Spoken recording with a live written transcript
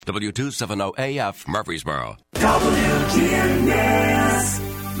W270AF Murfreesboro. WGNS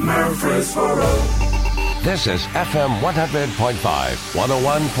Murfreesboro. This is FM 100.5,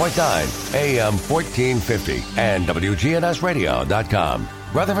 101.9, AM 1450, and WGNSradio.com.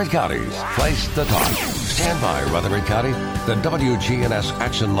 Rutherford County's place to talk. Stand by, Rutherford County. The WGNS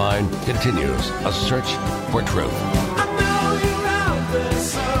Action Line continues. A search for truth. I know you're out there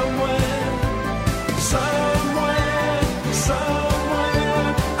somewhere.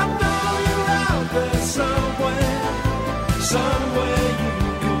 I know you're out there somewhere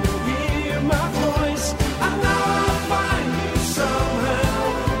you can hear my voice. I know I'll find you somehow.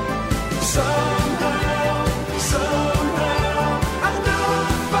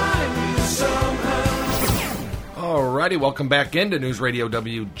 Alrighty, welcome back into News Radio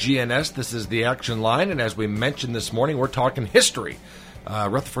WGNS. This is the Action Line, and as we mentioned this morning, we're talking history.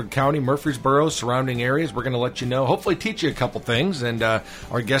 Rutherford County, Murfreesboro, surrounding areas. We're going to let you know, hopefully teach you a couple things. And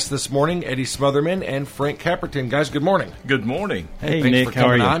our guests this morning, Eddie Smotherman and Frank Caperton. Guys, good morning. Good morning. Hey, thanks Nick, for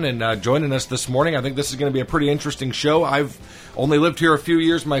coming how are on and joining us this morning. I think this is going to be a pretty interesting show. I've only lived here a few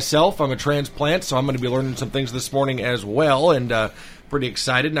years myself. I'm a transplant, so I'm going to be learning some things this morning as well. And pretty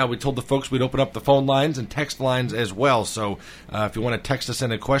excited. Now, we told the folks we'd open up the phone lines and text lines as well. So if you want to text us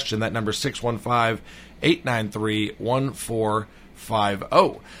in a question, that number is 615-893-1450.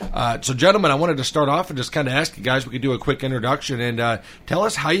 So, gentlemen, I wanted to start off and just kind of ask you guys, we could do a quick introduction and tell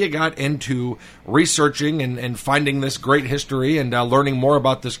us how you got into researching and finding this great history and learning more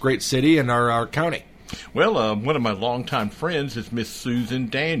about this great city and our county. Well, one of my longtime friends is Miss Susan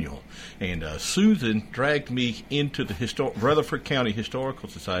Daniel, and Susan dragged me into the Rutherford County Historical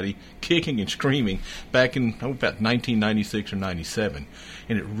Society kicking and screaming back in about 1996 or 97,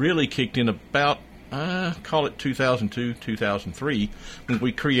 and it really kicked in about call it 2002, 2003, when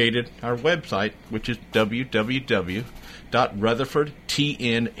we created our website, which is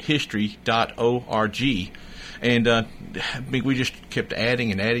www.rutherfordtnhistory.org. And we just kept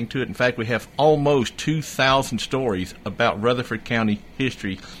adding and adding to it. In fact, we have almost 2,000 stories about Rutherford County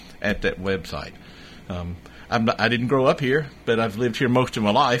history at that website. I didn't grow up here, but I've lived here most of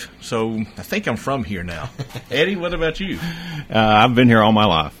my life, so I think I'm from here now. Eddie, what about you? I've been here all my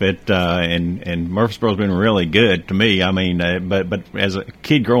life. And Murfreesboro's been really good to me. I mean, but as a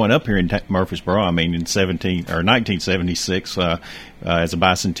kid growing up here in Murfreesboro, I mean, in 1976, as a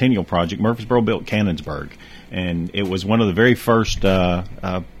bicentennial project, Murfreesboro built Cannonsburg, and it was one of the very first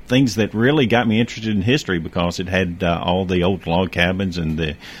things that really got me interested in history because it had all the old log cabins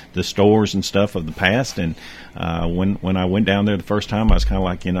and the stores and stuff of the past. And when I went down there the first time, I was kind of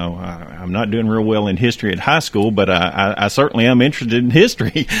like, I'm not doing real well in history at high school, but I certainly am interested in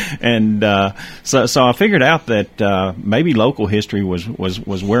history. And so I figured out that maybe local history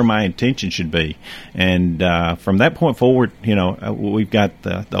was where my intention should be. And from that point forward, we've got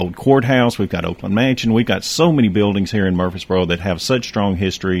the old courthouse, we've got Oakland Mansion, we've got so many buildings here in Murfreesboro that have such strong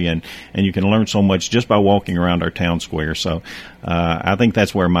history, and you can learn so much just by walking around our town square. So I think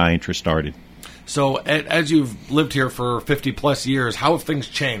that's where my interest started. So as you've lived here for 50-plus years, how have things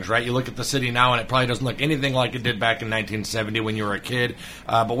changed, right? You look at the city now, and it probably doesn't look anything like it did back in 1970 when you were a kid.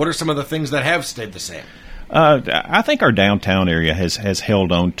 But what are some of the things that have stayed the same? I think our downtown area has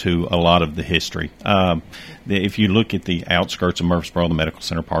held on to a lot of the history. If you look at the outskirts of Murfreesboro, the Medical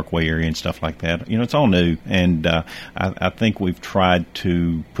Center Parkway area and stuff like that, it's all new. And I think we've tried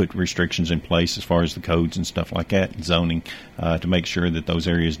to put restrictions in place as far as the codes and stuff like that, and zoning, to make sure that those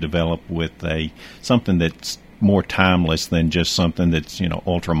areas develop with something that's more timeless than just something that's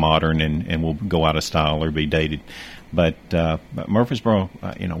ultra modern and will go out of style or be dated. But Murfreesboro,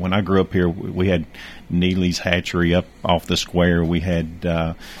 when I grew up here, we had Neely's Hatchery up off the square. We had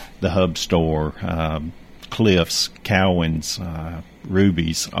the Hub Store, Cliff's, Cowan's,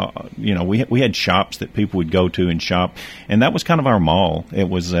 Ruby's. We had shops that people would go to and shop, and that was kind of our mall. It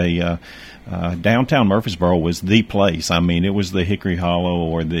was downtown Murfreesboro was the place. I mean, it was the Hickory Hollow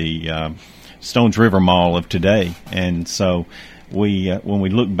or the Stones River Mall of today, and so. When we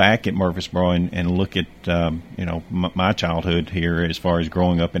look back at Murfreesboro and look at my childhood here as far as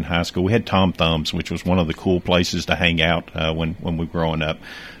growing up in high school, we had Tom Thumb's, which was one of the cool places to hang out when we were growing up.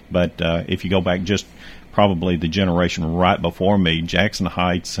 But if you go back just probably the generation right before me, Jackson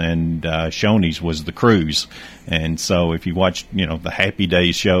Heights and Shoney's was the cruise. And so if you watch the Happy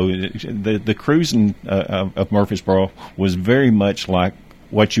Days show, the cruising of Murfreesboro was very much like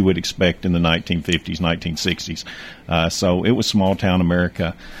what you would expect in the 1950s, 1960s. So it was small-town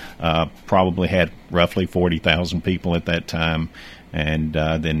America, probably had roughly 40,000 people at that time. And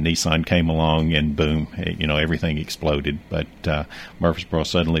then Nissan came along, and boom, everything exploded. But Murfreesboro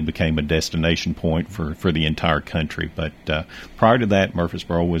suddenly became a destination point for the entire country. But prior to that,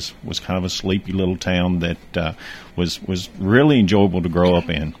 Murfreesboro was kind of a sleepy little town that was really enjoyable to grow up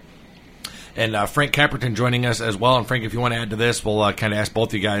in. And Frank Caperton joining us as well. And Frank, if you want to add to this, we'll kind of ask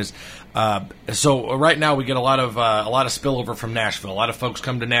both of you guys. So right now we get a lot of spillover from Nashville. A lot of folks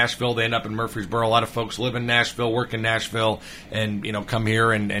come to Nashville, they end up in Murfreesboro. A lot of folks live in Nashville, work in Nashville, and come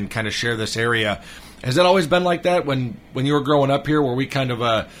here and kind of share this area. Has it always been like that when you were growing up here? Were we kind of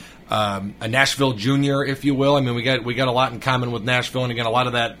a Nashville junior, if you will? I mean, we got a lot in common with Nashville, and again, a lot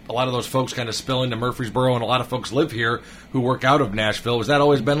of those folks kind of spill into Murfreesboro, and a lot of folks live here who work out of Nashville. Has that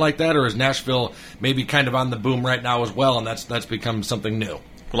always been like that, or is Nashville maybe kind of on the boom right now as well, and that's become something new?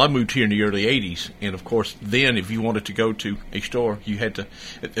 Well, I moved here in the early 80s, and of course, then if you wanted to go to a store, you had to,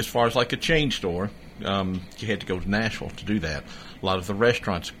 as far as like a chain store, you had to go to Nashville to do that. A lot of the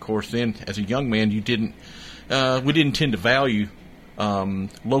restaurants, of course, then as a young man, we didn't tend to value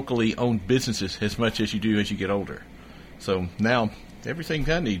locally owned businesses as much as you do as you get older. So now everything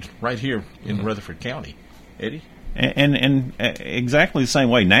I need right here in Rutherford County. Eddie? And exactly the same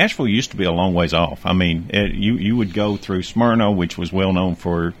way. Nashville used to be a long ways off. I mean, you would go through Smyrna, which was well known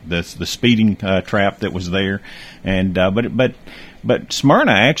for the speeding trap that was there, and but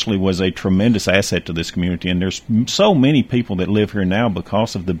Smyrna actually was a tremendous asset to this community, and there's so many people that live here now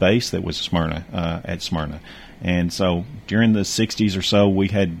because of the base that was at Smyrna. And so during the 60s or so, we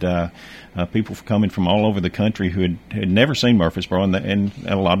had people coming from all over the country who had never seen Murfreesboro, and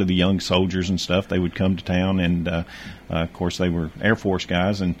a lot of the young soldiers and stuff, they would come to town, and of course they were Air Force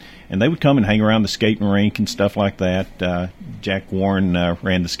guys, and they would come and hang around the skating rink and stuff like that. Jack Warren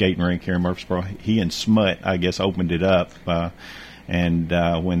ran the skating rink here in Murfreesboro. He and Smut, I guess, opened it up, and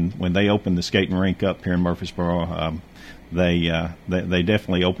when they opened the skating rink up here in Murfreesboro, they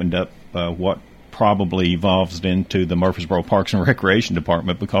definitely opened up what probably evolves into the Murfreesboro Parks and Recreation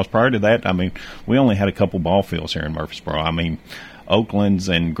Department, because prior to that, I mean, we only had a couple ball fields here in Murfreesboro. I mean, Oakland's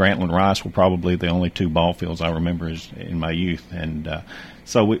and Grantland Rice were probably the only two ball fields I remember in my youth, and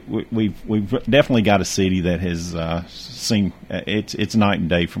so we've definitely got a city that has seen it's night and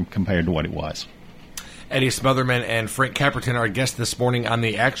day compared to what it was. Eddie Smotherman and Frank Caperton are our guests this morning on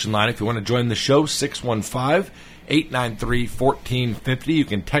the Action Line. If you want to join the show, 615-893-1450. You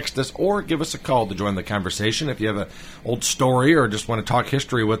can text us or give us a call to join the conversation. If you have an old story or just want to talk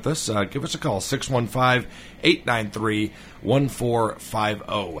history with us, give us a call,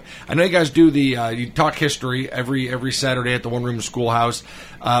 615-893-1450. I know you guys do you talk history every Saturday at the One Room Schoolhouse.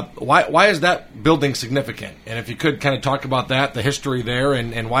 Why is that building significant? And if you could kind of talk about that, the history there,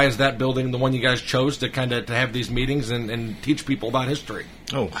 and why is that building the one you guys chose to kind of to have these meetings and teach people about history?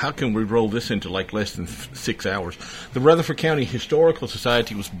 Oh, how can we roll this into like less than 6 hours? The Rutherford County Historical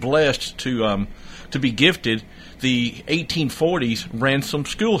Society was blessed to be gifted the 1840s Ransom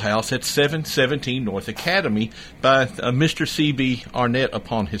Schoolhouse at 717 North Academy by Mr. C.B. Arnett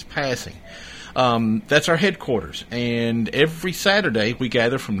upon his passing. That's our headquarters, and every Saturday we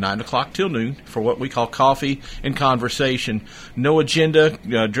gather from 9 o'clock till noon for what we call coffee and conversation. No agenda,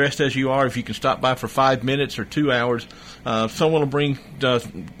 dressed as you are. If you can stop by for 5 minutes or 2 hours, someone will bring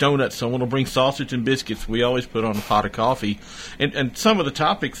donuts, someone will bring sausage and biscuits. We always put on a pot of coffee, and some of the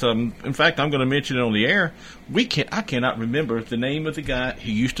topics. In fact, I'm going to mention it on the air. I cannot remember the name of the guy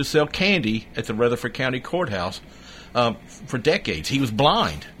who used to sell candy at the Rutherford County Courthouse. For decades. He was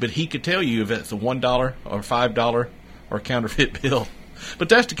blind, but he could tell you if it's a $1 or $5 or counterfeit bill. But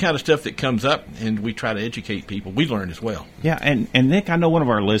that's the kind of stuff that comes up, and we try to educate people. We learn as well. Yeah, and Nick, I know one of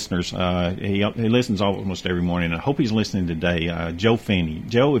our listeners, he listens almost every morning. I hope he's listening today, Joe Finney.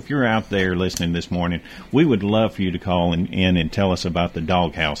 Joe, if you're out there listening this morning, we would love for you to call in and tell us about the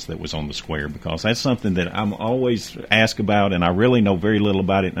doghouse that was on the square, because that's something that I'm always asked about, and I really know very little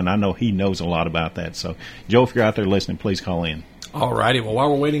about it, and I know he knows a lot about that. So, Joe, if you're out there listening, please call in. All righty. Well, while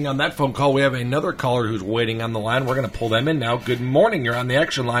we're waiting on that phone call, we have another caller who's waiting on the line. We're going to pull them in now. Good morning. You're on the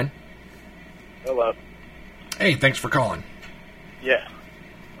Action Line. Hello. Hey, thanks for calling. Yeah.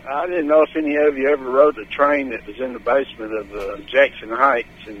 I didn't know if any of you ever rode the train that was in the basement of Jackson Heights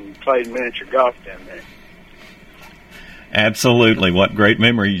and played miniature golf down there. Absolutely. What great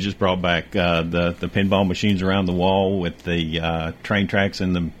memory you just brought back. The pinball machines around the wall with the train tracks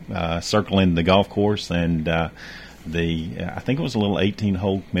in the circling the golf course, and I think it was a little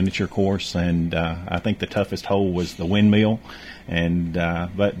 18-hole miniature course, and I think the toughest hole was the windmill. And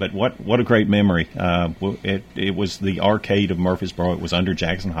but what a great memory! It was the arcade of Murfreesboro. It was under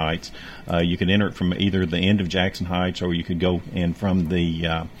Jackson Heights. You could enter it from either the end of Jackson Heights, or you could go in from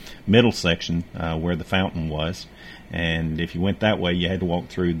the middle section where the fountain was. And if you went that way, you had to walk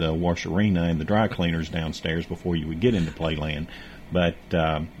through the wash arena and the dry cleaners downstairs before you would get into Playland. But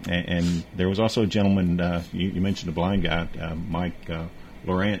and there was also a gentleman, you mentioned a blind guy, Mike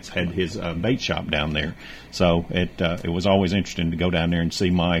Lawrence, had his bait shop down there. So it was always interesting to go down there and see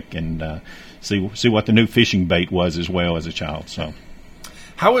Mike and see what the new fishing bait was as well as a child. So.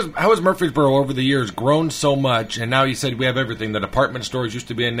 How has Murfreesboro over the years grown so much? And now you said we have everything. The department stores used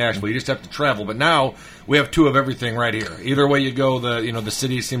to be in Nashville. You just have to travel. But now we have two of everything right here. Either way you go, the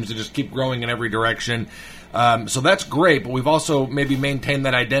city seems to just keep growing in every direction. So that's great. But we've also maybe maintained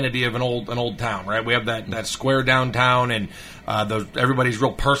that identity of an old town, right? We have that square downtown, and everybody's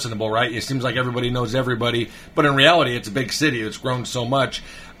real personable, right? It seems like everybody knows everybody. But in reality, it's a big city that's grown so much.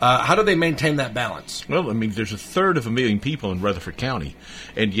 How do they maintain that balance? Well, I mean, there's 1/3 people in Rutherford County,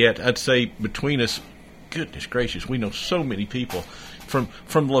 and yet I'd say between us, goodness gracious, we know so many people from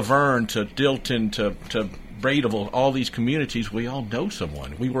Laverne to Dilton to Bradeville, all these communities. We all know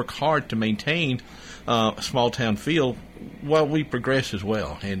someone. We work hard to maintain a small town feel while we progress as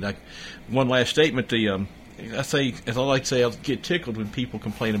well. And one last statement: I like to say, I'll get tickled when people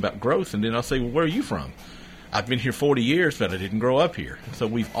complain about growth, and then I'll say, well, where are you from? I've been here 40 years, but I didn't grow up here. So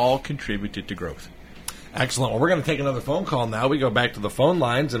we've all contributed to growth. Excellent. Well, we're going to take another phone call now. We go back to the phone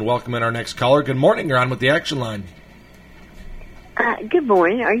lines and welcome in our next caller. Good morning. You're on with the Action Line. Good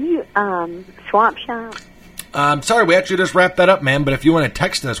morning. Are you Swap Shop? Sorry, we actually just wrapped that up, ma'am. But if you want to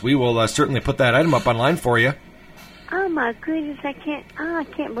text us, we will certainly put that item up online for you. Oh, my goodness. I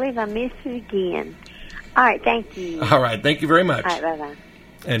can't believe I missed it again. All right. Thank you. All right. Thank you very much. All right. Bye-bye.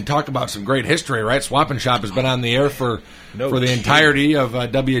 And talk about some great history, right? Swap and Shop has been on the air for the entirety of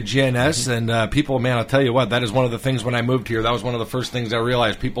WGNS, and people, man, I'll tell you what, that is one of the things when I moved here. That was one of the first things I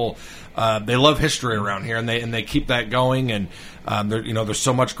realized. People, they love history around here, and they keep that going. And there's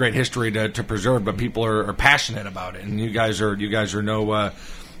so much great history to preserve, but people are passionate about it, and you guys are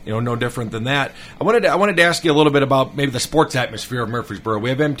no different than that. I wanted to ask you a little bit about maybe the sports atmosphere of Murfreesboro. We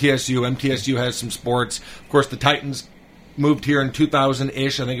have MTSU. MTSU has some sports. Of course, the Titans moved here in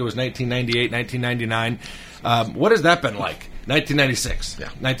 2000-ish. I think it was 1998, 1999. What has that been like? 1996. Yeah.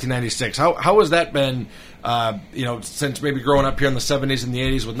 1996. How has that been, since maybe growing up here in the 70s and the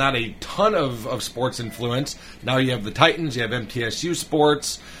 80s with not a ton of sports influence? Now you have the Titans, you have MTSU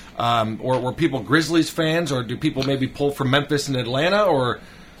sports. Or were people Grizzlies fans, or do people maybe pull from Memphis and Atlanta, or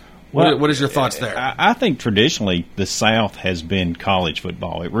what is your thoughts there? I think traditionally the South has been college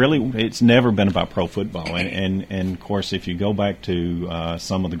football. It's never been about pro football. And of course, if you go back to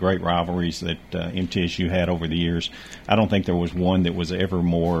some of the great rivalries that MTSU had over the years, I don't think there was one that was ever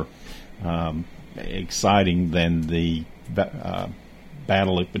more exciting than the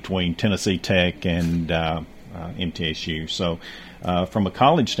battle between Tennessee Tech and MTSU. So from a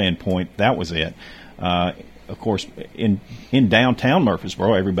college standpoint, that was it. Of course, in downtown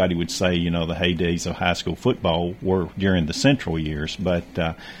Murfreesboro, everybody would say, the heydays of high school football were during the Central years.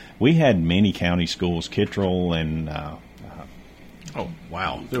 But we had many county schools, Kittrell and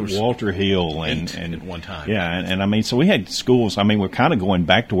there was Walter Hill and at one time. Yeah, and I mean, so we had schools. I mean, we're kind of going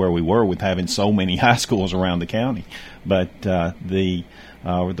back to where we were with having so many high schools around the county. But the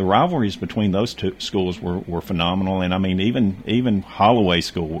rivalries between those two schools were phenomenal, and I mean even Holloway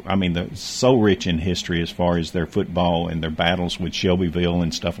School. I mean, they're so rich in history as far as their football and their battles with Shelbyville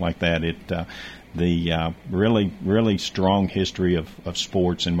and stuff like that. The really strong history of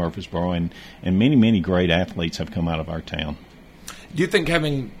sports in Murfreesboro, and many great athletes have come out of our town. Do you think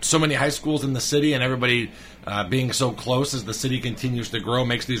having so many high schools in the city and everybody being so close as the city continues to grow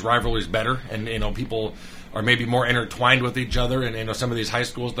makes these rivalries better, and people are maybe more intertwined with each other? And some of these high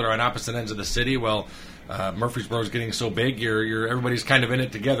schools that are on opposite ends of the city, Murfreesboro is getting so big, everybody's kind of in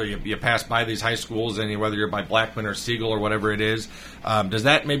it together. You pass by these high schools, and whether you're by Blackman or Siegel or whatever it is, does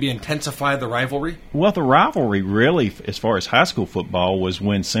that maybe intensify the rivalry? Well, the rivalry really, as far as high school football, was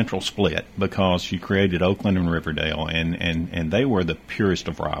when Central split, because you created Oakland and Riverdale, and they were the purest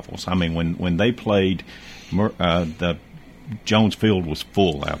of rivals. I mean, when they played, the Jones Field was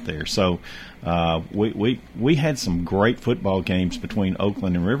full out there. So we had some great football games between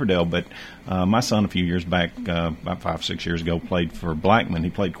Oakland and Riverdale, but my son a few years back, about 5-6 years ago, played for Blackman. He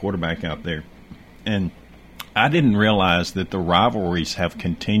played quarterback out there. And I didn't realize that the rivalries have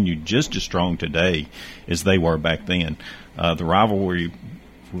continued just as strong today as they were back then. The rivalry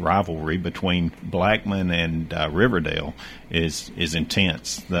rivalry between Blackman and Riverdale is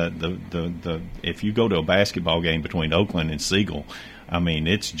intense. The if you go to a basketball game between Oakland and Siegel, I mean,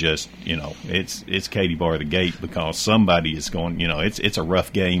 it's just, it's Katie bar the gate, because somebody is going, it's a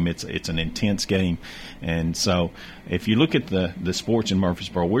rough game. It's an intense game. And so if you look at the sports in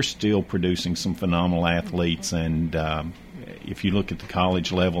Murfreesboro, we're still producing some phenomenal athletes. And if you look at the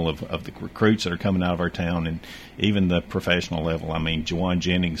college level of the recruits that are coming out of our town, and even the professional level, I mean, Juwan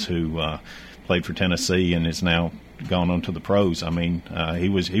Jennings, who played for Tennessee and is now gone on to the pros. I mean, he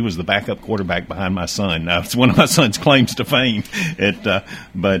was the backup quarterback behind my son. It's one of my son's claims to fame.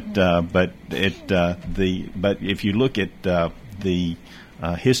 But if you look at the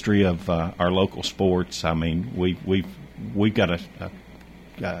history of our local sports, I mean, we've got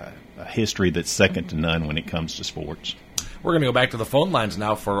a history that's second to none when it comes to sports. We're going to go back to the phone lines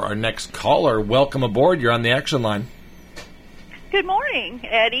now for our next caller. Welcome aboard. You're on the action line. Good morning,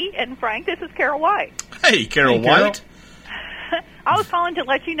 Eddie and Frank. This is Carol White. Hey, Carol White. I was calling to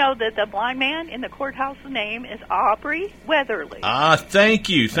let you know that the blind man in the courthouse's name is Aubrey Weatherly. Thank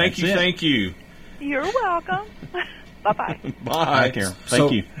you. Thank you. You're welcome. Bye-bye. Bye. Hi, Carol.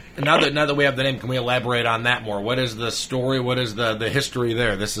 Thank you. Now that we have the name, can we elaborate on that more? What is the story? What is the history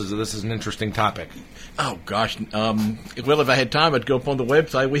there? This is an interesting topic. Oh, gosh. Well, if I had time, I'd go up on the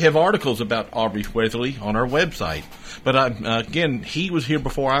website. We have articles about Aubrey Weatherly on our website. But, again, he was here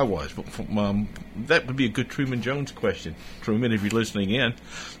before I was. That would be a good Truman Jones question, Truman, if you're listening in.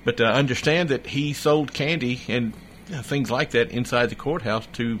 But understand that he sold candy and things like that inside the courthouse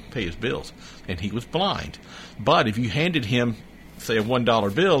to pay his bills. And he was blind. But if you handed him, say, a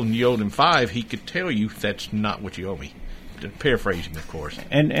 $1 bill and you owed him $5, he could tell you that's not what you owe me. Paraphrasing, of course.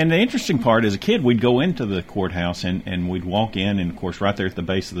 And the interesting part, as a kid, we'd go into the courthouse and we'd walk in, and, of course, right there at the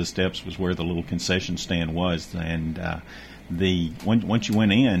base of the steps was where the little concession stand was. And once you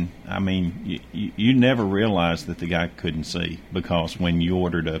went in, I mean, you never realized that the guy couldn't see, because when you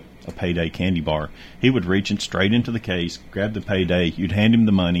ordered a payday candy bar, he would reach straight into the case, grab the payday, you'd hand him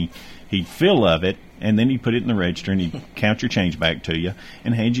the money, he'd fill of it, and then he'd put it in the register, and he'd count your change back to you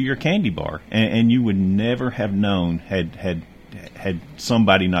and hand you your candy bar. And you would never have known had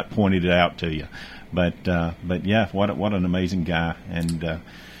somebody not pointed it out to you. But yeah, what an amazing guy. And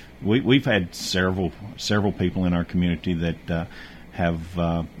we've had several people in our community that have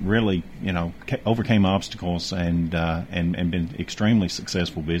really, overcame obstacles and been extremely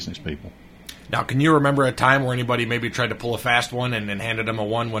successful business people. Now, can you remember a time where anybody maybe tried to pull a fast one and handed him a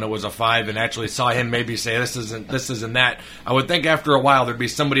 1 when it was a 5, and actually saw him maybe say, this isn't that? I would think after a while there'd be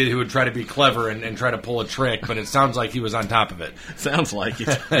somebody who would try to be clever and try to pull a trick, but it sounds like he was on top of it. Sounds like it.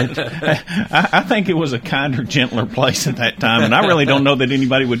 I think it was a kinder, gentler place at that time, and I really don't know that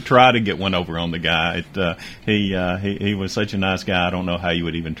anybody would try to get one over on the guy. He was such a nice guy, I don't know how you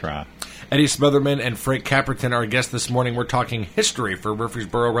would even try. Eddie Smotherman and Frank Caperton are our guests this morning. We're talking history for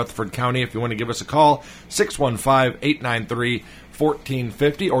Murfreesboro, Rutherford County. If you want to give us a call,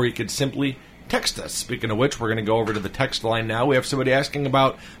 615-893-1450, or you could simply text us. Speaking of which, we're going to go over to the text line now. We have somebody asking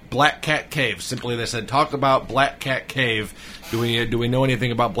about Black Cat Cave. Simply, they said, talk about Black Cat Cave. Do we know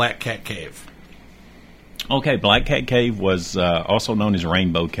anything about Black Cat Cave? Okay, Black Cat Cave was also known as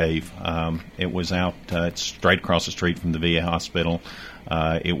Rainbow Cave. It was out straight across the street from the VA hospital.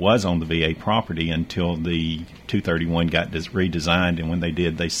 It was on the VA property until the 231 got redesigned, and when they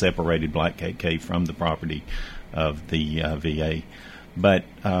did, they separated Black Cat Cave from the property of the VA. But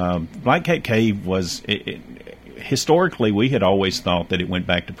Black Cat Cave was, historically, we had always thought that it went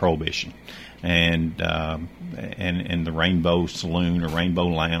back to Prohibition, and the Rainbow Saloon or Rainbow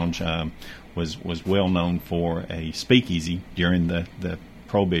Lounge was well known for a speakeasy during the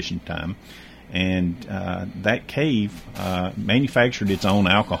Prohibition time. And that cave manufactured its own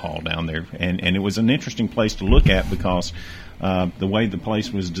alcohol down there. And it was an interesting place to look at because the way the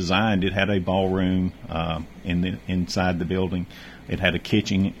place was designed, it had a ballroom inside the building. It had a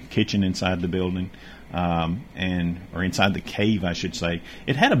kitchen inside the building. Or inside the cave, I should say.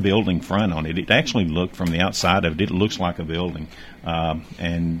 It had a building front on it. It actually looked from the outside of it. It looks like a building.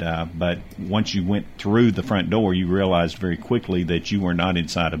 But once you went through the front door, you realized very quickly that you were not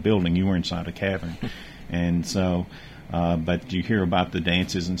inside a building. You were inside a cavern. And so, but you hear about the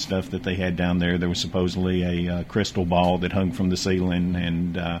dances and stuff that they had down there. There was supposedly a crystal ball that hung from the ceiling,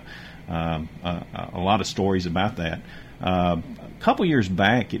 and a lot of stories about that. A couple years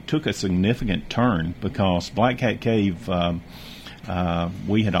back, it took a significant turn because Black Cat Cave,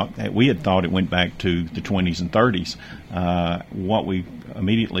 we had thought it went back to the 20s and 30s. What we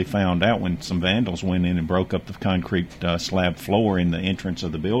immediately found out when some vandals went in and broke up the concrete slab floor in the entrance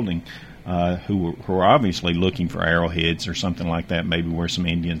of the building, who were obviously looking for arrowheads or something like that, maybe where some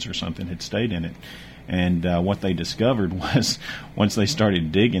Indians or something had stayed in it. And what they discovered was, once they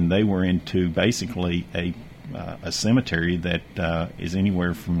started digging, they were into basically a cemetery that is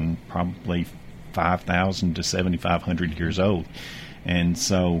anywhere from probably 5,000 to 7,500 years old. And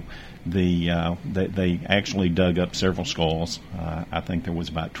so they actually dug up several skulls. I think there was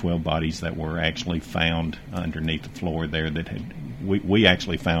about 12 bodies that were actually found underneath the floor there that had we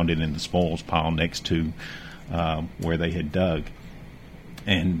actually found it in the spoils pile next to where they had dug.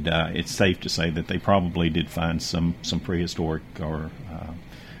 And it's safe to say that they probably did find some prehistoric or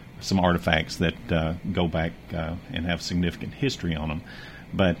some artifacts that go back and have significant history on them.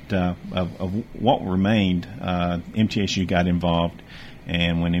 But of what remained, MTSU got involved,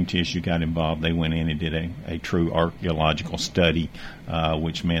 and when MTSU got involved, they went in and did a true archaeological study,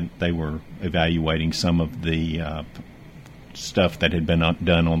 which meant they were evaluating some of the stuff that had been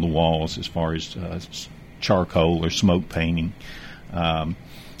done on the walls as far as charcoal or smoke painting.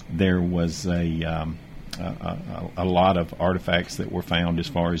 There was a lot of artifacts that were found as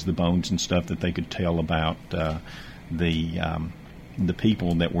far as the bones and stuff that they could tell about the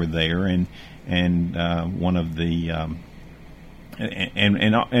people that were there, and one of the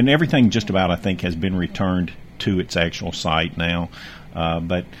and everything just about, I think, has been returned to its actual site now.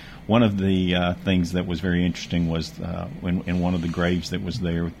 But one of the things that was very interesting was in one of the graves that was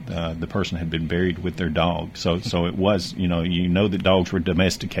there, the person had been buried with their dog. So it was, you know that dogs were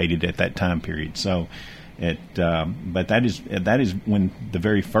domesticated at that time period. So but that is when the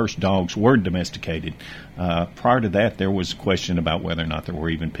very first dogs were domesticated. Prior to that, there was a question about whether or not there were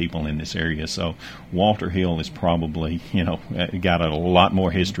even people in this area. So Walter Hill is probably, got a lot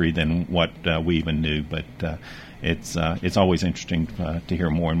more history than what we even knew. But it's always interesting to hear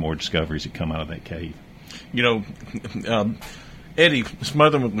more and more discoveries that come out of that cave. Eddie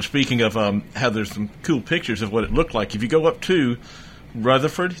Smotherman was speaking of how there's some cool pictures of what it looked like. If you go up to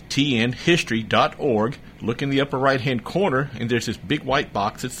RutherfordTNHistory.org, look in the upper right-hand corner, and there's this big white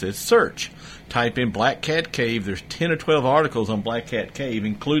box that says Search. Type in Black Cat Cave. There's 10 or 12 articles on Black Cat Cave,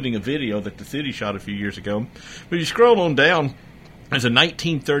 including a video that the city shot a few years ago. But you scroll on down, there's a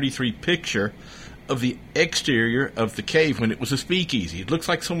 1933 picture of the exterior of the cave when it was a speakeasy. It looks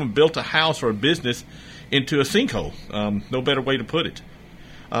like someone built a house or a business into a sinkhole. No better way to put it.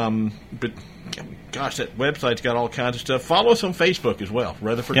 But gosh, that website's got all kinds of stuff. Follow us on Facebook as well,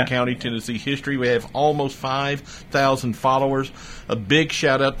 Rutherford County, Tennessee History. We have almost 5,000 followers. A big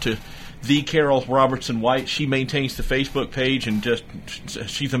shout out to the Carol Robertson White. She maintains the Facebook page, and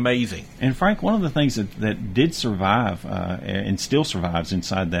she's amazing. And Frank, one of the things that did survive and still survives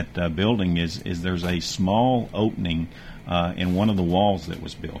inside that building is there's a small opening in one of the walls that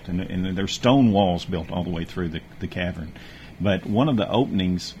was built, and there's stone walls built all the way through the cavern. But one of the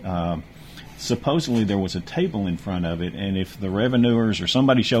openings, supposedly there was a table in front of it, and if the revenuers or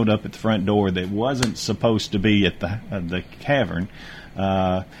somebody showed up at the front door that wasn't supposed to be at the cavern,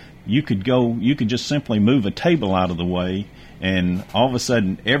 you could just simply move a table out of the way, and all of a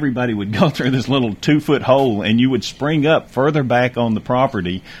sudden everybody would go through this little 2-foot hole, and you would spring up further back on the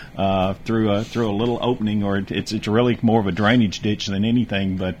property through a little opening, or it's really more of a drainage ditch than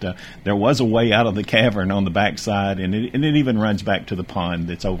anything. But there was a way out of the cavern on the backside, and it even runs back to the pond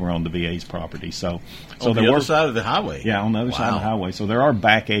that's over on the VA's property. So on the other side of the highway. Yeah, on the other side of the highway. So there are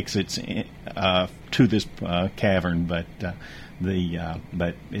back exits to this cavern, but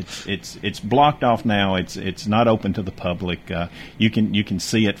it's blocked off now. It's not open to the public. You can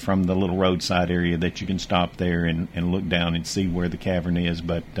see it from the little roadside area that you can stop there and look down and see where the cavern is.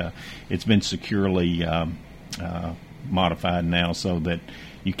 But it's been securely modified now so that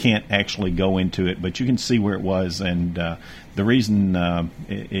you can't actually go into it, but you can see where it was. And the reason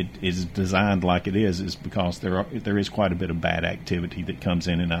it is designed like it is because there is quite a bit of bat activity that comes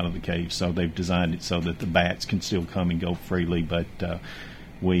in and out of the cave. So they've designed it so that the bats can still come and go freely. But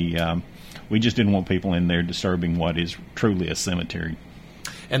we just didn't want people in there disturbing what is truly a cemetery.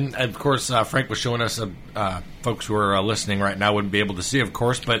 And, of course, Frank was showing us, folks who are listening right now wouldn't be able to see, of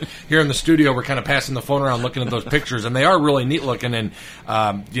course, but here in the studio we're kind of passing the phone around looking at those pictures, and they are really neat looking, and,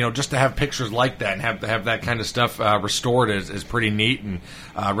 just to have pictures like that and have that kind of stuff restored is pretty neat, and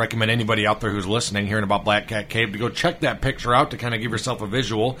recommend anybody out there who's listening, hearing about Black Cat Cave, to go check that picture out to kind of give yourself a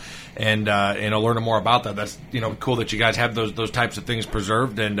visual and learn more about that. That's, cool that you guys have those types of things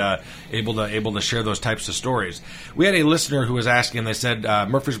preserved and able to share those types of stories. We had a listener who was asking, they said,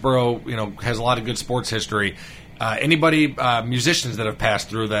 Murfreesboro, has a lot of good sports history. Anybody, musicians that have passed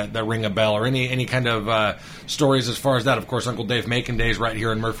through that ring a bell, or any kind of stories as far as that? Of course, Uncle Dave Macon Days right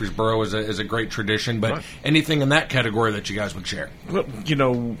here in Murfreesboro is a great tradition, but Right. anything in that category that you guys would share? Well, you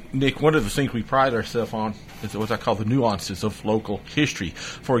know, Nick, one of the things we pride ourselves on is what I call the nuances of local history.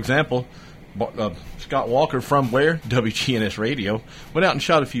 For example, Scott Walker from where? WGNS Radio went out and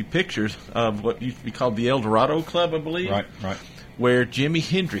shot a few pictures of what used to be called the El Dorado Club, I believe. Right. Where Jimi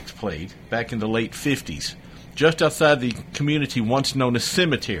Hendrix played back in the late 50s, just outside the community once known as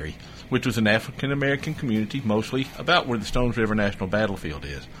Cemetery, which was an African-American community, mostly about where the Stones River National Battlefield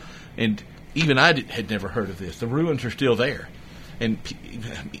is. And even I had never heard of this. The ruins are still there. And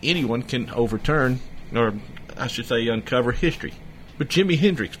anyone can overturn, or I should say uncover history. But Jimi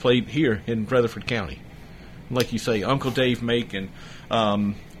Hendrix played here in Rutherford County. Like you say, Uncle Dave Macon,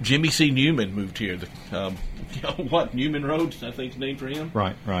 Jimmy C. Newman moved here. Newman Road, I think is named for him.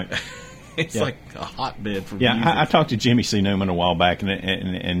 Right. It's Yeah. like a hotbed for Yeah, music. I talked to Jimmy C. Newman a while back,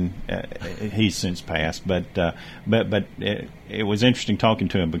 and he's since passed. But it was interesting talking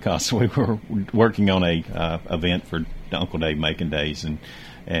to him because we were working on a event for Uncle Dave Macon Days,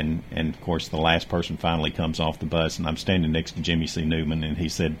 and of course the last person finally comes off the bus, and I'm standing next to Jimmy C. Newman, and he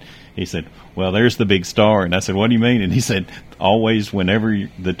said, "Well, there's the big star." And I said, "What do you mean?" And he said, "Always, whenever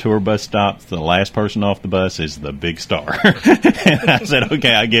the tour bus stops, the last person off the bus is the big star." And I said,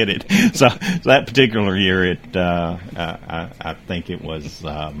 "Okay, I get it." So that particular year, I think it was,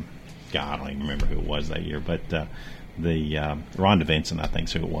 God, I don't even remember who it was that year, but the Rhonda Vincent, I think,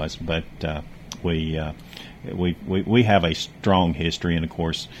 is who it was. But we have a strong history, and of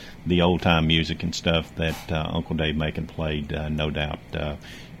course, the old time music and stuff that Uncle Dave Macon played, no doubt,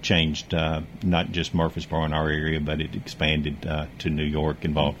 changed not just Murfreesboro in our area, but it expanded to New York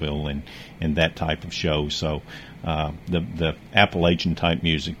and vaudeville and that type of show. So the Appalachian type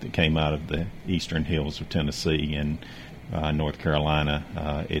music that came out of the eastern hills of Tennessee and North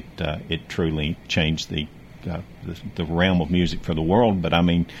Carolina, it truly changed the realm of music for the world. But I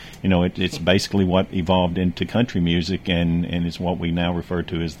mean, it's basically what evolved into country music, and it's what we now refer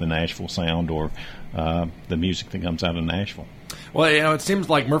to as the Nashville sound, or the music that comes out of Nashville. Well, it seems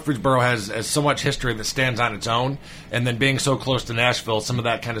like Murfreesboro has so much history that stands on its own, and then being so close to Nashville, some of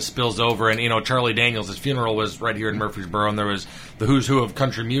that kind of spills over. And, Charlie Daniels, his funeral was right here in Murfreesboro, and there was the who's who of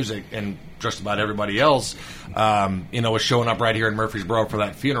country music, and just about everybody else, was showing up right here in Murfreesboro for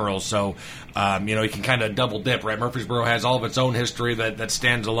that funeral. So, you can kind of double dip, right? Murfreesboro has all of its own history that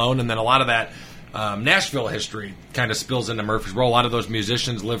stands alone, and then a lot of that Nashville history kind of spills into Murfreesboro. A lot of those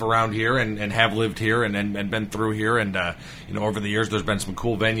musicians live around here and have lived here and been through here. And, over the years, there's been some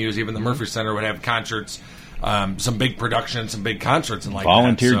cool venues. Even the Murphy Center would have concerts, some big productions, some big concerts and like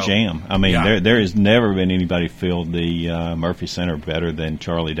Volunteer that. So, Jam. I mean, yeah. there has never been anybody filled the Murphy Center better than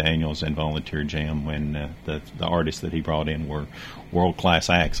Charlie Daniels and Volunteer Jam, when the artists that he brought in were world-class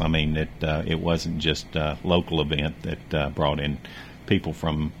acts. I mean, it wasn't just a local event that brought in people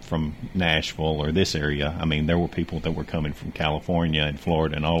from Nashville or this area. I mean, there were people that were coming from California and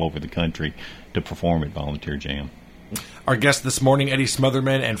Florida and all over the country to perform at Volunteer Jam. Our guests this morning, Eddie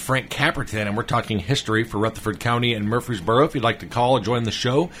Smotherman and Frank Caperton, and we're talking history for Rutherford County and Murfreesboro. If you'd like to call or join the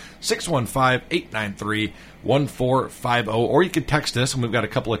show, 615-893-1450, or you could text us, and we've got a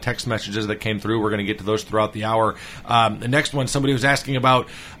couple of text messages that came through. We're going to get to those throughout the hour. The next one, somebody was asking about,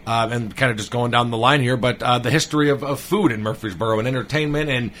 and kind of just going down the line here, but the history of food in Murfreesboro and entertainment,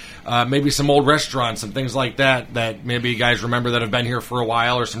 and maybe some old restaurants and things like that maybe you guys remember that have been here for a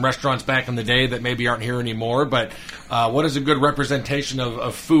while, or some restaurants back in the day that maybe aren't here anymore. But what is a good representation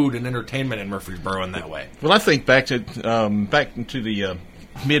of food and entertainment in Murfreesboro in that way? Well, I think back into the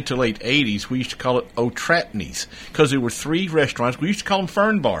mid to late 80s, we used to call it O'Trapney's, because there were 3 restaurants. We used to call them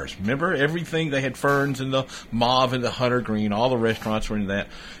Fern Bars. Remember, everything, they had ferns and the mauve and the hunter green. All the restaurants were in that.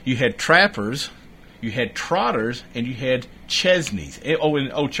 You had Trappers, you had Trotters, and you had Chesney's. And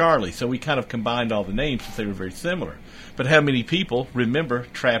O'Charley. So we kind of combined all the names since they were very similar. But how many people remember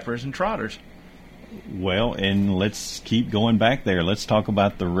Trappers and Trotters? Well, and let's keep going back there. Let's talk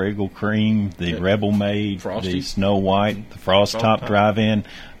about the Regal Cream, the Rebel Maid, Frosty. the Snow White, the Frost Top Drive-In.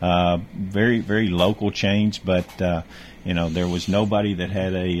 Very, very local chains, but there was nobody that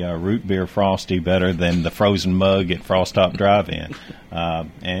had a root beer Frosty better than the frozen mug at Frost Top Drive-In.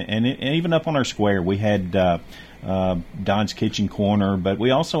 And even up on our square, we had Don's Kitchen Corner, but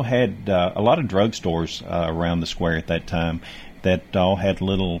we also had a lot of drugstores around the square at that time that all had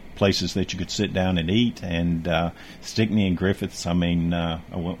little places that you could sit down and eat. And Stickney and Griffiths, I mean,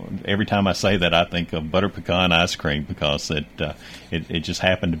 every time I say that, I think of butter pecan ice cream, because it just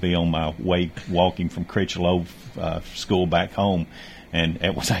happened to be on my way walking from Critchlow School back home. and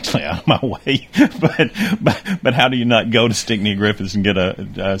it was actually out of my way. but how do you not go to Stickney Griffiths and get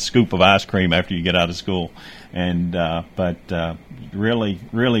a scoop of ice cream after you get out of school? And really,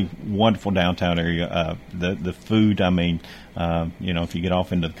 really wonderful downtown area. The food, I mean, if you get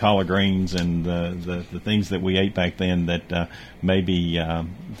off into the collard greens and the things that we ate back then that maybe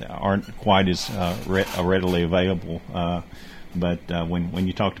aren't quite as readily available. But when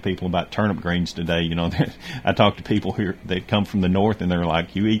you talk to people about turnip greens today, I talk to people here that come from the north, and they're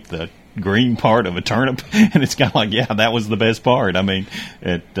like, "You eat the green part of a turnip," and it's kind of like, yeah, that was the best part. I mean,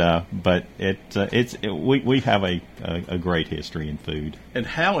 we have a great history in food. And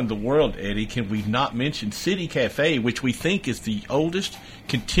how in the world, Eddie, can we not mention City Cafe, which we think is the oldest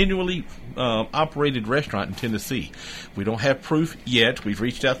continually operated restaurant in Tennessee? We don't have proof yet. We've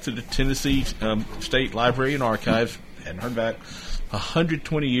reached out to the Tennessee State Library and Archives, hadn't heard back.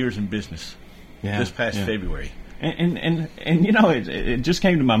 120 years in business this past February. And it just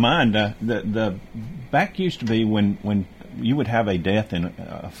came to my mind. The back used to be when you would have a death in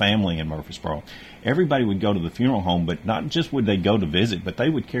a family in Murfreesboro, everybody would go to the funeral home, but not just would they go to visit, but they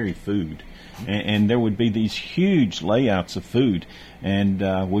would carry food. And there would be these huge layouts of food. And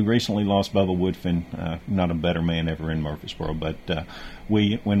we recently lost Bubba Woodfin, not a better man ever in Murfreesboro, but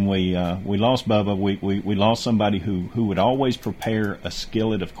when we lost Bubba, we lost somebody who would always prepare a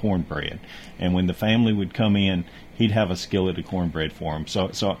skillet of cornbread. And when the family would come in, he'd have a skillet of cornbread for them.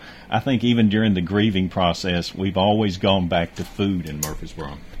 So I think even during the grieving process, we've always gone back to food in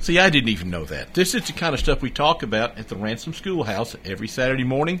Murfreesboro. See, I didn't even know that. This is the kind of stuff we talk about at the Ransom Schoolhouse every Saturday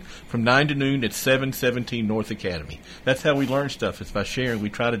morning from 9 to noon at 717 North Academy. That's how we learn stuff. It's by sharing. We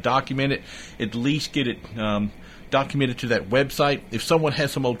try to document it, at least get it documented to that website. If someone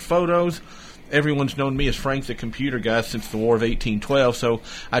has some old photos, everyone's known me as Frank the Computer Guy since the War of 1812, so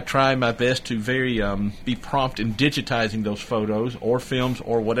I try my best to be prompt in digitizing those photos or films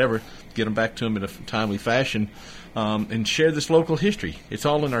or whatever, get them back to them in a timely fashion, and share this local history. It's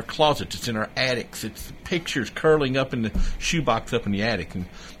all in our closets. It's in our attics. It's pictures curling up in the shoebox up in the attic, and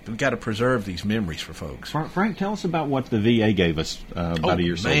we've got to preserve these memories for folks. Frank, tell us about what the VA gave us about a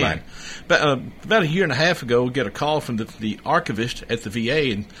year or so back. About a year and a half ago, we got a call from the archivist at the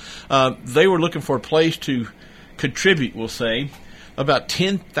VA, and they were looking for a place to contribute, we'll say, about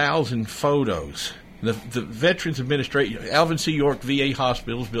 10,000 photos. The Veterans Administration, Alvin C. York VA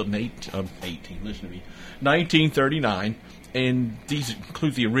Hospital was built in 1939, and these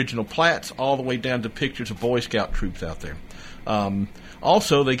include the original plats all the way down to pictures of Boy Scout troops out there.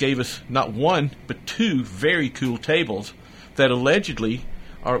 Also, they gave us not one, but two very cool tables that allegedly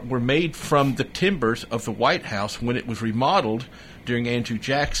were made from the timbers of the White House when it was remodeled during Andrew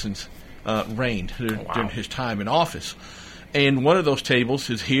Jackson's reign, during his time in office. And one of those tables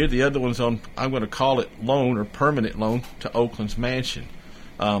is here. The other one's on, I'm going to call it loan or permanent loan to Oakland's mansion.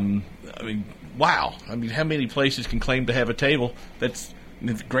 Wow. I mean, how many places can claim to have a table that's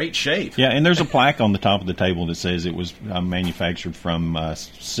in great shape? Yeah, and there's a plaque on the top of the table that says it was manufactured from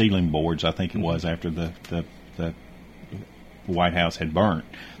ceiling boards, I think it was, after the White House had burnt.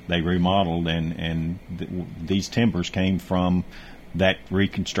 They remodeled, and these timbers came from that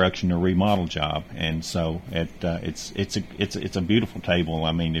reconstruction or remodel job, and so it's a beautiful table.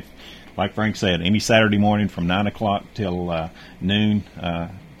 I mean, if, like Frank said, any Saturday morning from 9 o'clock till noon,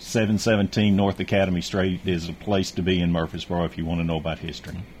 717 North Academy Street is a place to be in Murfreesboro if you want to know about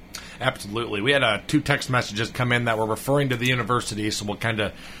history. Absolutely. We had 2 text messages come in that were referring to the university, so we'll kind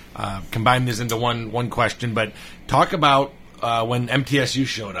of combine these into one question. But talk about when MTSU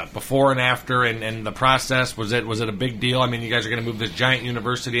showed up, before and after, and the process. Was it a big deal? I mean, you guys are going to move this giant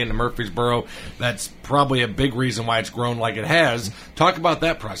university into Murfreesboro. That's probably a big reason why it's grown like it has. Talk about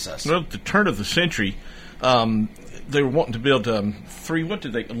that process. Well, at the turn of the century, they were wanting to build 3,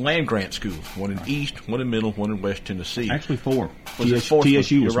 land grant schools, one in East, one in Middle, one in West Tennessee. Actually 4.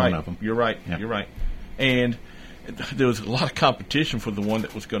 TSU was one of them. You're right. Yeah. You're right. And there was a lot of competition for the one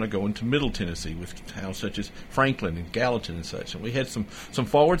that was going to go into Middle Tennessee with towns such as Franklin and Gallatin and such. And we had some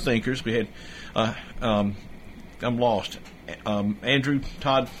forward thinkers. We had, I'm lost, Andrew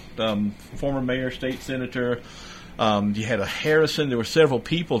Todd, former mayor, state senator. You had a Harrison. There were several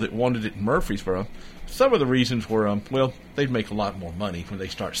people that wanted it in Murfreesboro. Some of the reasons were, they'd make a lot more money when they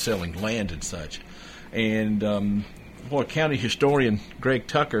start selling land and such. And county historian Greg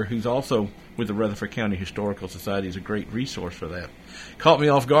Tucker, who's also with the Rutherford County Historical Society, is a great resource for that. Caught me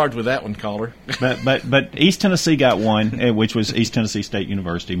off guard with that one, caller. but East Tennessee got one, which was East Tennessee State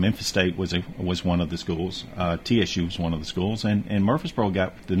University. Memphis State was one of the schools. TSU was one of the schools, and Murfreesboro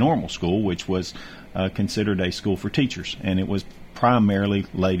got the normal school, which was considered a school for teachers, and it was primarily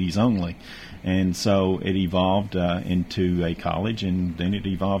ladies only. And so it evolved into a college, and then it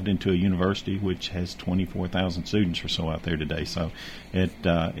evolved into a university, which has 24,000 students or so out there today. So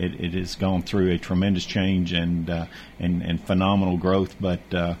it has gone through a tremendous change and phenomenal growth, but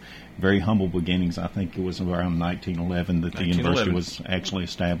very humble beginnings. I think it was around 1911 that the university was actually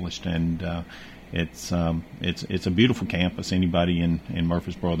established, and it's a beautiful campus. Anybody in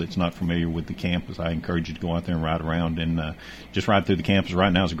Murfreesboro that's not familiar with the campus, I encourage you to go out there and ride around and just ride through the campus.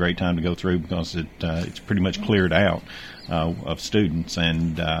 Right now is a great time to go through because it's pretty much cleared out of students,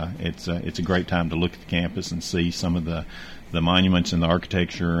 and it's a great time to look at the campus and see some of the monuments and the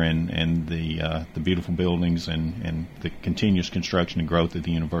architecture and the beautiful buildings and the continuous construction and growth of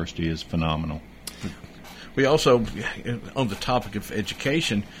the university is phenomenal. We also, on the topic of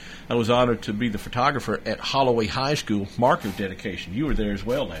education, I was honored to be the photographer at Holloway High School marker dedication. You were there as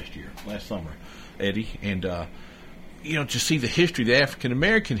well last summer, Eddie, and to see the history, the African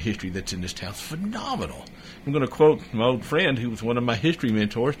American history that's in this town is phenomenal. I'm going to quote my old friend who was one of my history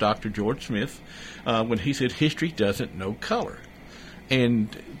mentors, Dr. George Smith, when he said, "History doesn't know color." And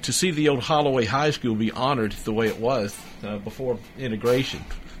to see the old Holloway High School be honored the way it was before integration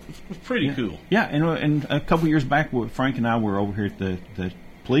was pretty cool. Yeah, and a couple years back, Frank and I were over here at the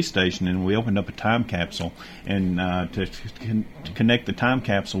police station, and we opened up a time capsule, and to connect the time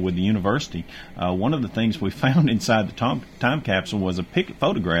capsule with the university. One of the things we found inside the time capsule was a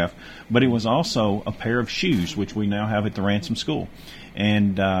photograph, but it was also a pair of shoes, which we now have at the Ransom School.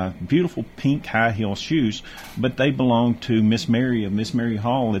 And beautiful pink high heel shoes, but they belong to Miss Mary of Miss Mary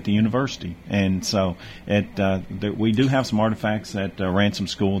Hall at the university. And so we do have some artifacts at Ransom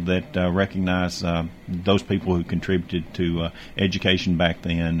School that recognize those people who contributed to education back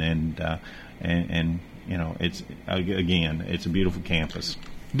then. And it's a beautiful campus.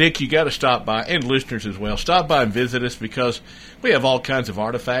 Nick, you got to stop by, and listeners as well. Stop by and visit us because we have all kinds of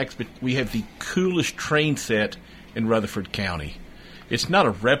artifacts, but we have the coolest train set in Rutherford County. It's not a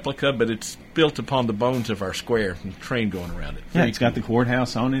replica, but it's built upon the bones of our square and train going around it. It's got the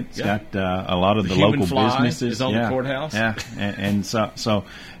courthouse on it. It's got a lot of the local businesses. Is on the courthouse. Yeah, and so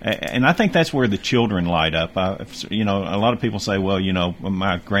I think that's where the children light up. A lot of people say, well,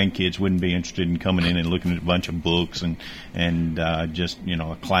 my grandkids wouldn't be interested in coming in and looking at a bunch of books and just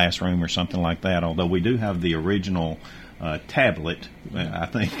a classroom or something like that. Although we do have the original tablet, I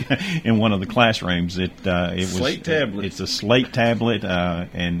think, in one of the classrooms. Slate tablet. It's a slate tablet,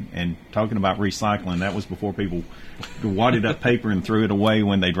 and talking about recycling, that was before people wadded up paper and threw it away.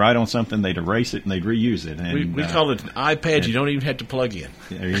 When they'd write on something, they'd erase it and they'd reuse it. And we call it an iPad. You don't even have to plug in.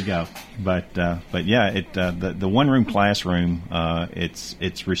 There you go. But yeah, the one room classroom,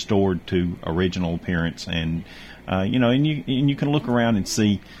 it's restored to original appearance, and you can look around and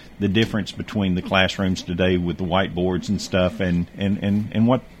see the difference between the classrooms today with the whiteboards and stuff and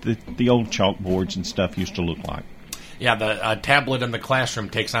what the old chalkboards and stuff used to look like. Yeah, the tablet in the classroom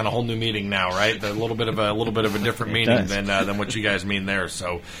takes on a whole new meaning now, right? A little bit of a different meaning than what you guys mean there.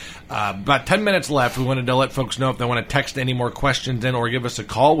 So, about 10 minutes left. We wanted to let folks know if they want to text any more questions in or give us a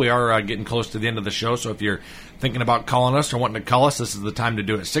call. We are getting close to the end of the show, so if you're thinking about calling us or wanting to call us, this is the time to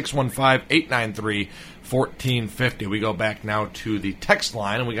do it. 615-893-1450. We go back now to the text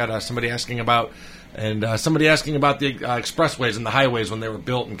line, and we got somebody asking about the expressways and the highways when they were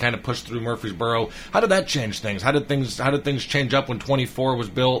built and kind of pushed through Murfreesboro. How did that change things? How did things change up when 24 was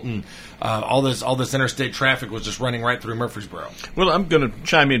built and all this interstate traffic was just running right through Murfreesboro? Well, I'm going to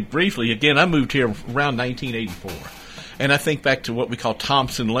chime in briefly. Again, I moved here around 1984. And I think back to what we call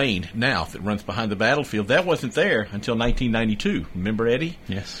Thompson Lane now that runs behind the battlefield. That wasn't there until 1992. Remember, Eddie?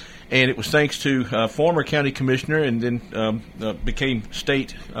 Yes. And it was thanks to former county commissioner and then became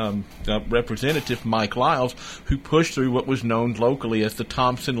state representative Mike Lyles, who pushed through what was known locally as the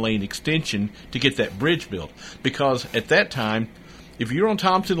Thompson Lane extension to get that bridge built. Because at that time, if you're on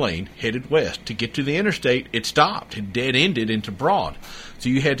Thompson Lane headed west to get to the interstate, it stopped and dead-ended into Broad. So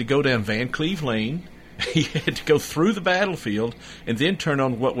you had to go down Van Cleve Lane. You had to go through the battlefield and then turn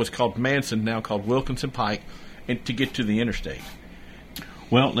on what was called Manson, now called Wilkinson Pike, and to get to the interstate.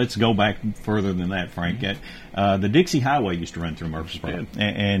 Well, let's go back further than that, Frank. The Dixie Highway used to run through Murfreesboro.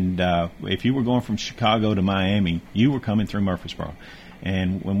 And if you were going from Chicago to Miami, you were coming through Murfreesboro.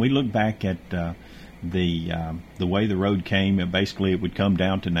 And when we look back at the way the road came, it would come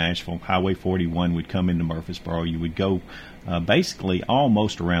down to Nashville. Highway 41 would come into Murfreesboro. You would go basically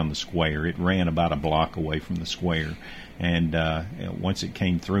almost around the square. It ran about a block away from the square. And once it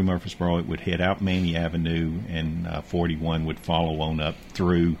came through Murfreesboro, it would head out Manny Avenue, and 41 would follow on up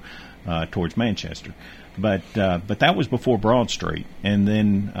through towards Manchester. But that was before Broad Street. And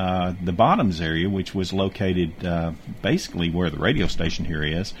then the Bottoms area, which was located basically where the radio station here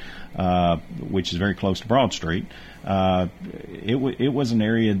is, which is very close to Broad Street, it was an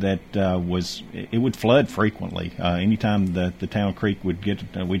area that it would flood frequently. Anytime the town creek would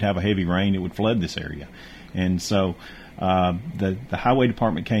we'd have a heavy rain, it would flood this area. And so the highway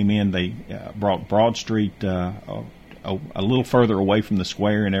department came in. They brought Broad Street a little further away from the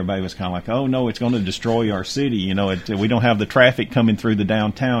square, and everybody was kind of like, "Oh no, it's going to destroy our city." We don't have the traffic coming through the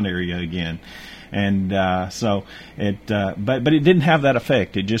downtown area again. And but it didn't have that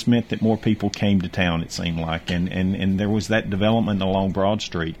effect. It just meant that more people came to town, it seemed like, and there was that development along Broad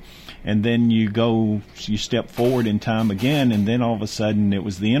Street. And then you step forward in time again, and then all of a sudden it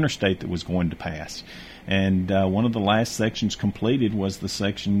was the interstate that was going to pass. And one of the last sections completed was the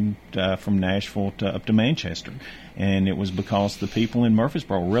section from Nashville up to Manchester. And it was because the people in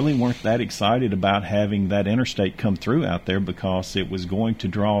Murfreesboro really weren't that excited about having that interstate come through out there, because it was going to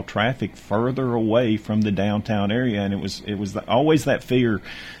draw traffic further away from the downtown area. And it was always that fear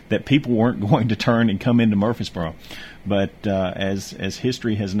that people weren't going to turn and come into Murfreesboro. But as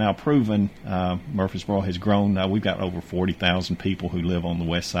history has now proven, Murfreesboro has grown. We've got over 40,000 people who live on the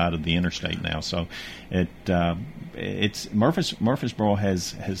west side of the interstate now. So Murfreesboro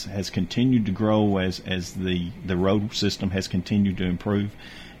has continued to grow as the road system has continued to improve.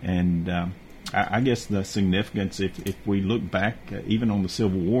 And I guess the significance, if we look back, even on the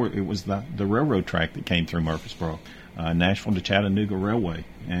Civil War, it was the railroad track that came through Murfreesboro, Nashville to Chattanooga Railway.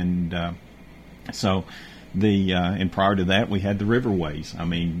 And so and prior to that, we had the riverways.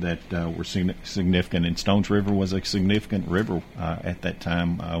 That were significant. And Stones River was a significant river at that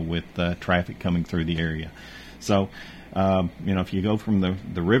time with traffic coming through the area. So, if you go from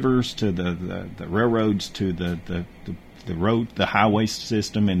the rivers to the railroads to the road, the highway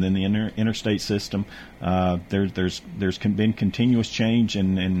system, and then the interstate system, there's been continuous change,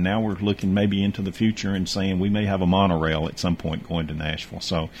 and now we're looking maybe into the future and saying we may have a monorail at some point going to Nashville.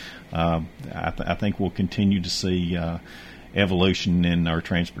 So I think we'll continue to see evolution in our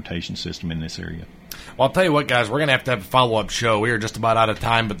transportation system in this area. Well, I'll tell you what, guys, we're going to have a follow-up show. We are just about out of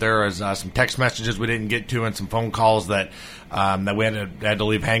time, but there is some text messages we didn't get to and some phone calls that we had to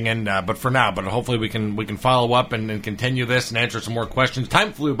leave hanging. But for now, hopefully we can follow up and continue this and answer some more questions.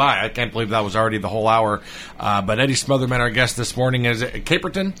 Time flew by. I can't believe that was already the whole hour. But Eddie Smotherman, our guest this morning, is it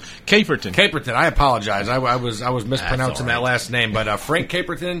Caperton? Caperton. I apologize. I was mispronouncing that last name. But Frank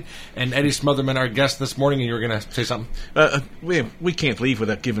Caperton and Eddie Smotherman, our guest this morning, and you were going to say something? We can't leave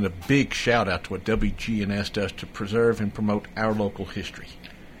without giving a big shout-out to what WGNS does to preserve and promote our local history.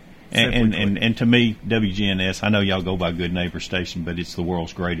 And to me, WGNS, I know y'all go by Good Neighbor Station, but it's the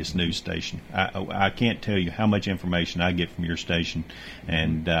world's greatest news station. I can't tell you how much information I get from your station,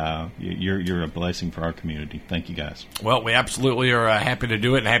 and you're a blessing for our community. Thank you, guys. Well, we absolutely are happy to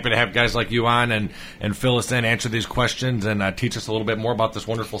do it, and happy to have guys like you on and fill us in, answer these questions, and teach us a little bit more about this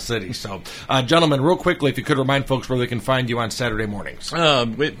wonderful city. So, gentlemen, real quickly, if you could remind folks where they can find you on Saturday mornings.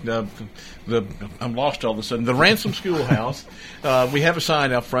 I'm lost all of a sudden. The Ransom Schoolhouse. We have a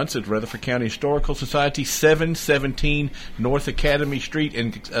sign out front at Rutherford County Historical Society, 717 North Academy Street.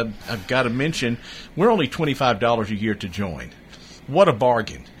 And I've got to mention, we're only $25 a year to join. What a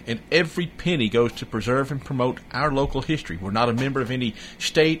bargain. And every penny goes to preserve and promote our local history. We're not a member of any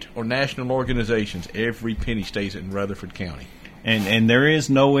state or national organizations. Every penny stays in Rutherford County. And there is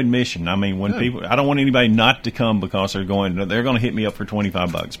no admission. When people, I don't want anybody not to come because they're going to hit me up for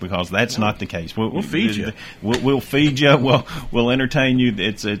 $25, because that's not the case. We'll feed you. We'll feed you. We'll entertain you.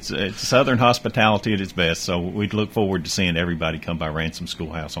 It's Southern hospitality at its best. So we'd look forward to seeing everybody come by Ransom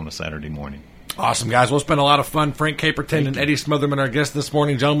Schoolhouse on a Saturday morning. Awesome, guys. Well, it's been a lot of fun. Frank Caperton and Eddie Smotherman, our guests this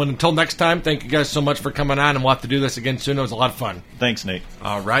morning. Gentlemen, until next time, thank you guys so much for coming on, and we'll have to do this again soon. It was a lot of fun. Thanks, Nick.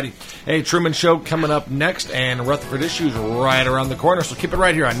 All righty. Hey, Truman Show coming up next, and Rutherford Issues right around the corner. So keep it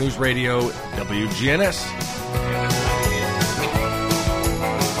right here on News Radio WGNS.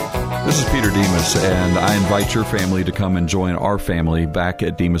 This is Peter Demas, and I invite your family to come and join our family back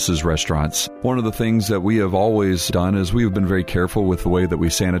at Demas's Restaurants. One of the things that we have always done is we have been very careful with the way that we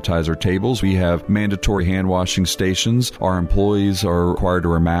sanitize our tables. We have mandatory hand washing stations. Our employees are required to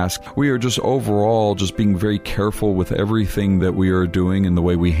wear masks. We are just overall just being very careful with everything that we are doing and the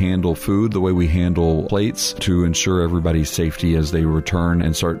way we handle food, the way we handle plates, to ensure everybody's safety as they return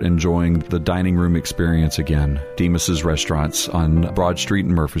and start enjoying the dining room experience again. Demas's Restaurants on Broad Street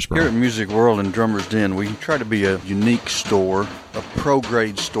in Murfreesboro. at Music World and Drummers Den, we try to be a unique store, a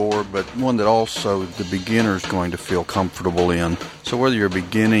pro-grade store, but one that also the beginner is going to feel comfortable in. So whether you're a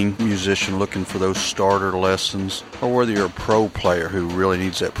beginning musician looking for those starter lessons, or whether you're a pro player who really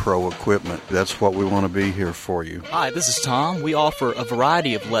needs that pro equipment, that's what we want to be here for you. Hi, this is Tom. We offer a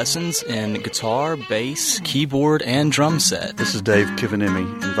variety of lessons in guitar, bass, keyboard, and drum set. This is Dave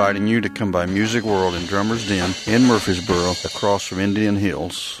Kivanimi inviting you to come by Music World and Drummers Den in Murfreesboro, across from Indian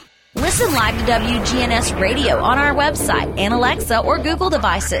Hills. Listen live to WGNS Radio on our website and Alexa or Google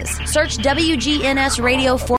devices. Search WGNS Radio for